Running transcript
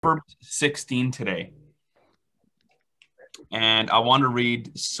Proverbs 16 today. And I want to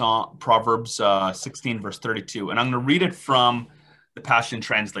read Proverbs 16, verse 32. And I'm going to read it from the Passion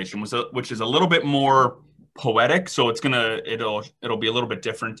Translation, which is a little bit more poetic. So it'll be a little bit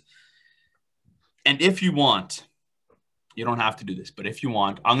different. And if you want, you don't have to do this, but if you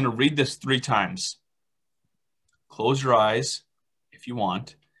want, I'm going to read this 3 times. Close your eyes if you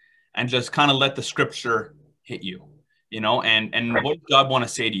want, and just kind of let the scripture hit you. And what does God want to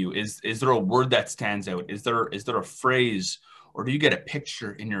say to you? Is there a word that stands out? Is there a phrase, or do you get a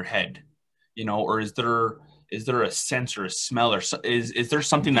picture in your head? Or is there a sense or a smell, or is there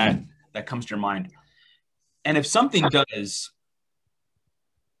something that comes to your mind? And if something does,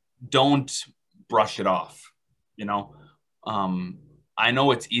 don't brush it off. I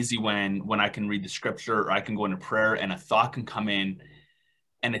know it's easy when I can read the scripture, or I can go into prayer and a thought can come in.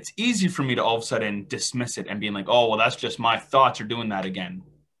 And it's easy for me to all of a sudden dismiss it and being like, oh, well, that's just my thoughts are doing that again.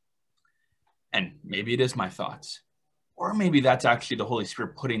 And maybe it is my thoughts. Or maybe that's actually the Holy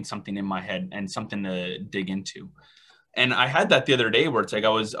Spirit putting something in my head and something to dig into. And I had that the other day where it's like I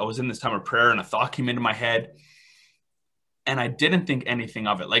was in this time of prayer and a thought came into my head and I didn't think anything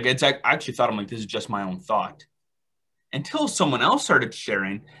of it. I actually thought, I'm like, this is just my own thought. Until someone else started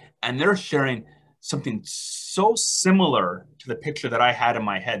sharing, and they're sharing something so similar to the picture that I had in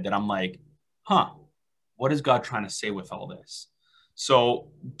my head that I'm like, what is God trying to say with all this?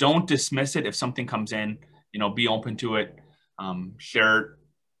 So don't dismiss it. If something comes in, be open to it. Share it.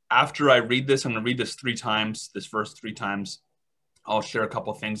 After I read this, I'm going to read this 3 times, this verse 3 times. I'll share a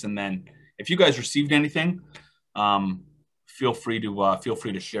couple of things. And then if you guys received anything, feel free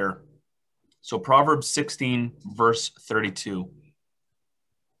to share. So Proverbs 16, verse 32.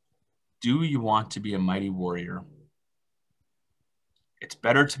 Do you want to be a mighty warrior? It's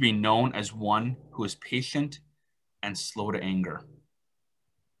better to be known as one who is patient and slow to anger.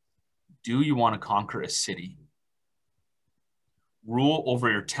 Do you want to conquer a city? Rule over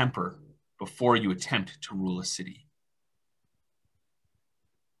your temper before you attempt to rule a city.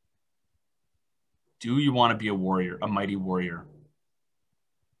 Do you want to be a warrior, a mighty warrior?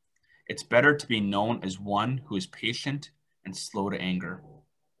 It's better to be known as one who is patient and slow to anger.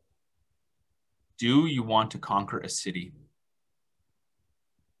 Do you want to conquer a city?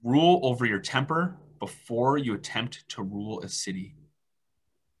 Rule over your temper before you attempt to rule a city.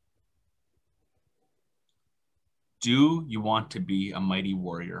 Do you want to be a mighty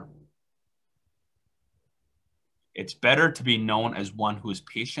warrior? It's better to be known as one who is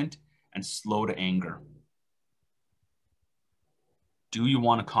patient and slow to anger. Do you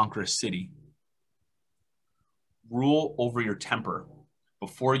want to conquer a city? Rule over your temper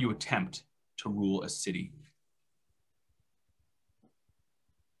before you attempt to rule a city.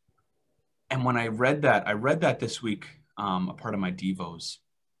 And when I read that this week, a part of my Devos,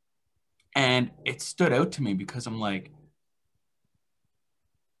 and it stood out to me because I'm like,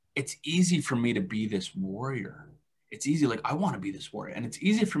 it's easy for me to be this warrior. It's easy, like, I want to be this warrior. And it's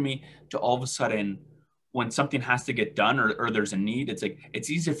easy for me to all of a sudden, when something has to get done or there's a need, it's like, it's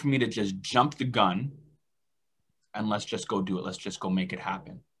easy for me to just jump the gun and let's just go do it. Let's just go make it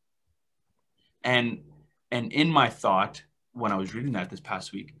happen. And in my thought, when I was reading that this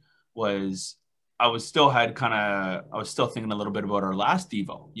past week, was I was still thinking a little bit about our last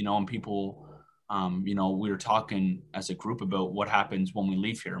Devo, and people, we were talking as a group about what happens when we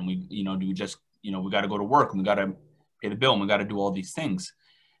leave here, and we, do we just, we got to go to work and we got to pay the bill and we got to do all these things.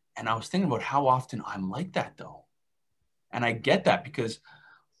 And I was thinking about how often I'm like that though. And I get that because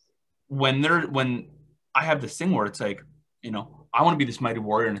when I have this thing where it's like, I want to be this mighty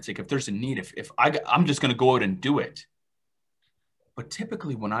warrior. And it's like, if there's a need, I'm just going to go out and do it. But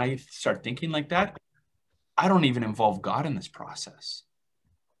typically when I start thinking like that, I don't even involve God in this process.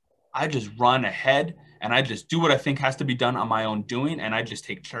 I just run ahead and I just do what I think has to be done on my own doing. And I just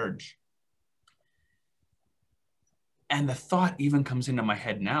take charge. And the thought even comes into my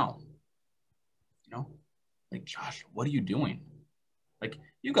head now, like, Josh, what are you doing? Like,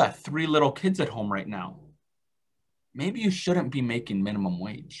 you got 3 little kids at home right now. Maybe you shouldn't be making minimum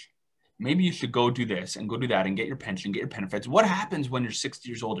wage. Maybe you should go do this and go do that and get your pension, get your benefits. What happens when you're 60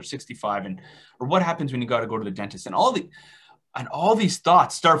 years old or 65 or what happens when you got to go to the dentist and all these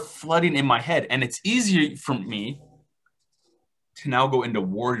thoughts start flooding in my head. And it's easier for me to now go into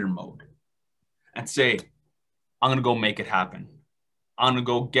warrior mode and say, I'm going to go make it happen. I'm going to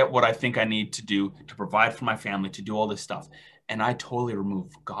go get what I think I need to do to provide for my family, to do all this stuff. And I totally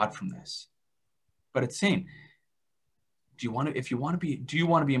remove God from this. But it's saying, do you want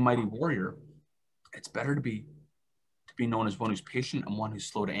to be a mighty warrior? It's better to be known as one who's patient and one who's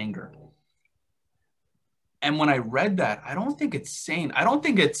slow to anger. And when I read that, I don't think it's saying, I don't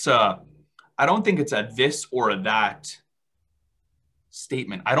think it's a this or a that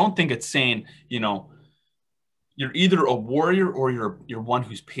statement. I don't think it's saying, you're either a warrior or you're one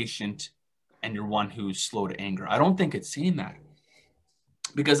who's patient and you're one who's slow to anger. I don't think it's saying that.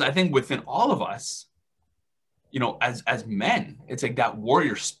 Because I think within all of us, as men, it's like that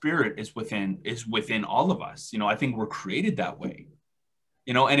warrior spirit is within all of us. I think we're created that way.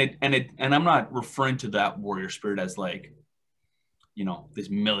 And I'm not referring to that warrior spirit as like, this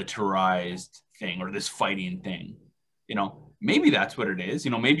militarized thing or this fighting thing. Maybe that's what it is.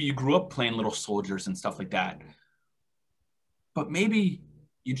 Maybe you grew up playing little soldiers and stuff like that. But maybe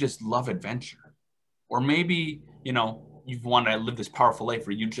you just love adventure. Or maybe, you want to live this powerful life,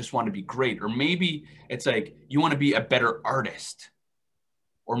 or you just want to be great. Or maybe it's like you want to be a better artist.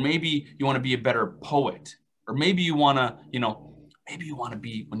 Or maybe you want to be a better poet. Or maybe you want to, maybe you want to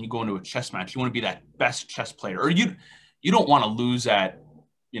be, when you go into a chess match, you want to be that best chess player. Or you don't want to lose at,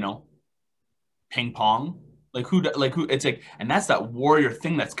 ping pong. Like who, it's like, and that's that warrior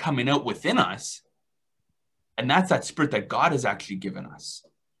thing that's coming out within us. And that's that spirit that God has actually given us,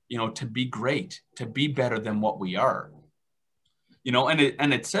 to be great, to be better than what we are.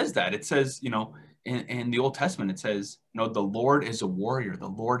 And it says that. It says, in the Old Testament, it says, the Lord is a warrior. The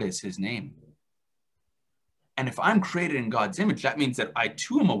Lord is his name. And if I'm created in God's image, that means that I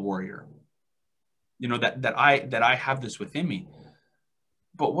too am a warrior. That I have this within me.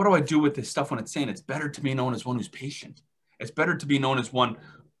 But what do I do with this stuff when it's saying it's better to be known as one who's patient? It's better to be known as one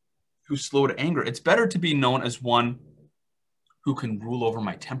who's slow to anger. It's better to be known as one who can rule over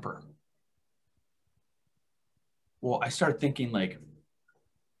my temper. Well, I start thinking like,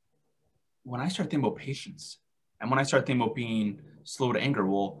 when I start thinking about patience and when I start thinking about being slow to anger,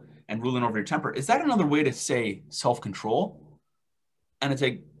 and ruling over your temper, is that another way to say self-control? And it's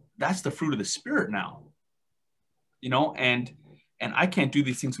like, that's the fruit of the spirit now, and I can't do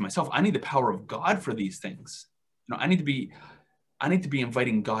these things myself. I need the power of God for these things. I need to be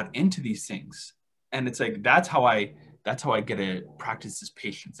inviting God into these things. And it's like, that's how I get to practice this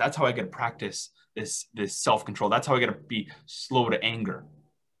patience. That's how I get to practice this self-control. That's how I get to be slow to anger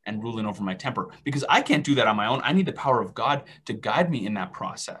and ruling over my temper, because I can't do that on my own. I need the power of God to guide me in that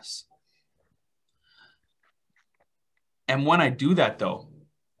process. And when I do that, though,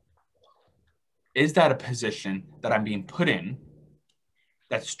 is that a position that I'm being put in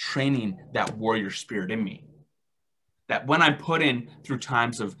that's training that warrior spirit in me? That when I'm put in through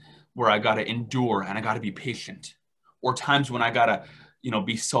times of where I got to endure and I got to be patient, or times when I got to,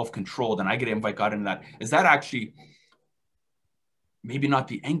 be self-controlled and I get to invite God into that, is that actually maybe not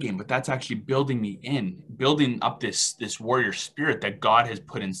the end game, but that's actually building up this warrior spirit that God has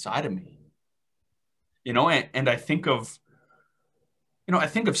put inside of me. And I think of,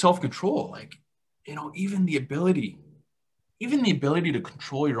 self-control, like, even the ability to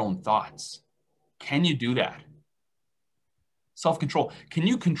control your own thoughts. Can you do that? Self-control. Can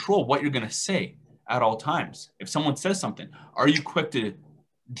you control what you're going to say at all times? If someone says something, are you quick to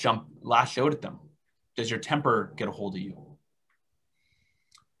lash out at them? Does your temper get a hold of you?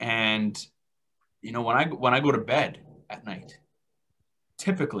 And, when I go to bed at night,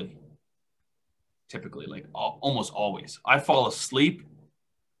 typically, like almost always, I fall asleep.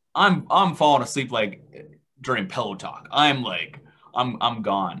 I'm falling asleep like during pillow talk. I'm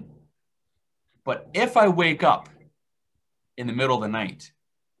gone. But if I wake up in the middle of the night,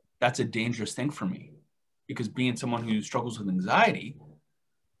 that's a dangerous thing for me, because being someone who struggles with anxiety,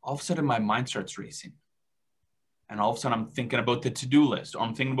 all of a sudden my mind starts racing. And all of a sudden I'm thinking about the to-do list, or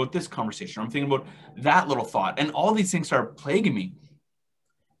I'm thinking about this conversation, or I'm thinking about that little thought. And all these things start plaguing me.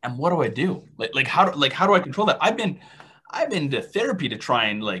 And what do I do? How do I control that? I've been to therapy to try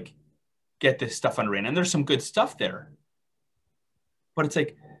and get this stuff under rein. And there's some good stuff there. But it's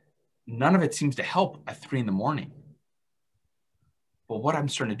like, none of it seems to help at 3 a.m. But what I'm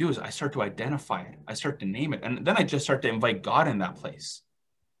starting to do is I start to identify it. I start to name it. And then I just start to invite God in that place.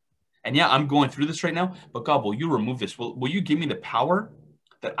 And yeah, I'm going through this right now, but God, will you remove this? Will you give me the power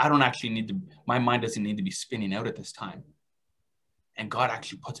that I don't actually need to, my mind doesn't need to be spinning out at this time. And God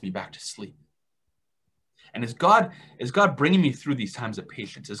actually puts me back to sleep. And is God bringing me through these times of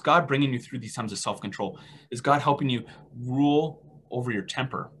patience? Is God bringing you through these times of self-control? Is God helping you rule over your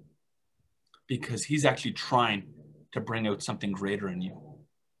temper? Because he's actually trying to bring out something greater in you.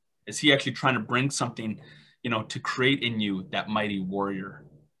 Is he actually trying to bring something, to create in you that mighty warrior?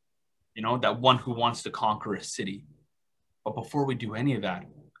 That one who wants to conquer a city. But before we do any of that,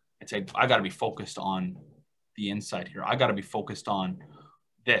 it's like, I got to be focused on the inside here. I got to be focused on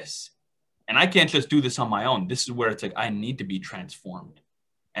this. And I can't just do this on my own. This is where it's like, I need to be transformed.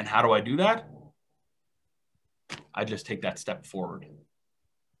 And how do I do that? I just take that step forward.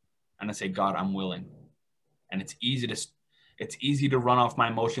 And I say, God, I'm willing. And it's easy to run off my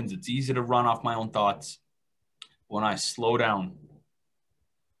emotions. It's easy to run off my own thoughts. When I slow down,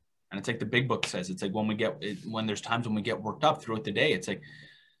 and it's like the big book says, it's like when there's times when we get worked up throughout the day, it's like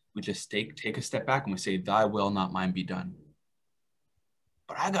we just take a step back and we say, thy will, not mine, be done.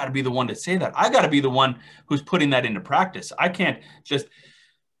 But I got to be the one to say that. I got to be the one who's putting that into practice. I can't just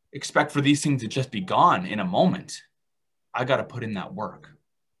expect for these things to just be gone in a moment. I got to put in that work.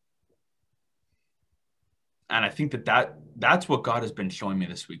 And I think that's what God has been showing me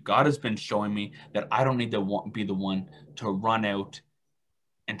this week. God has been showing me that I don't need to be the one to run out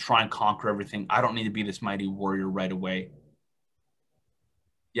and try and conquer everything. I don't need to be this mighty warrior right away.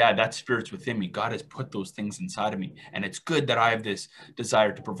 Yeah, that spirit's within me. God has put those things inside of me. And it's good that I have this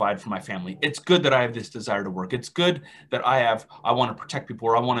desire to provide for my family. It's good that I have this desire to work. It's good that I want to protect people,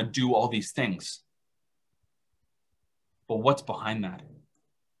 or I want to do all these things. But what's behind that?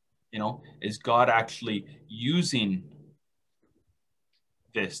 Is God actually using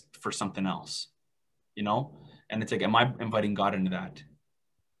this for something else? And it's like, am I inviting God into that?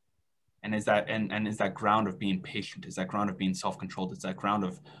 And is that and is that ground of being patient? Is that ground of being self-controlled? Is that ground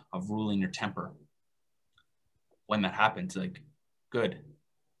of ruling your temper? When that happens, like, good.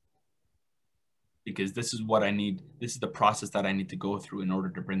 Because this is what I need. This is the process that I need to go through in order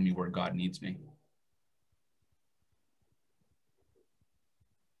to bring me where God needs me.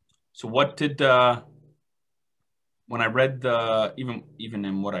 So what did when I read even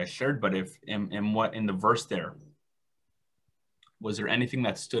in what I shared, but if in the verse there, was there anything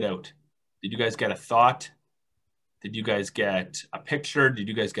that stood out? Did you guys get a thought? Did you guys get a picture? Did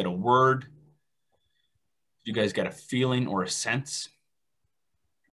you guys get a word? Did you guys get a feeling or a sense?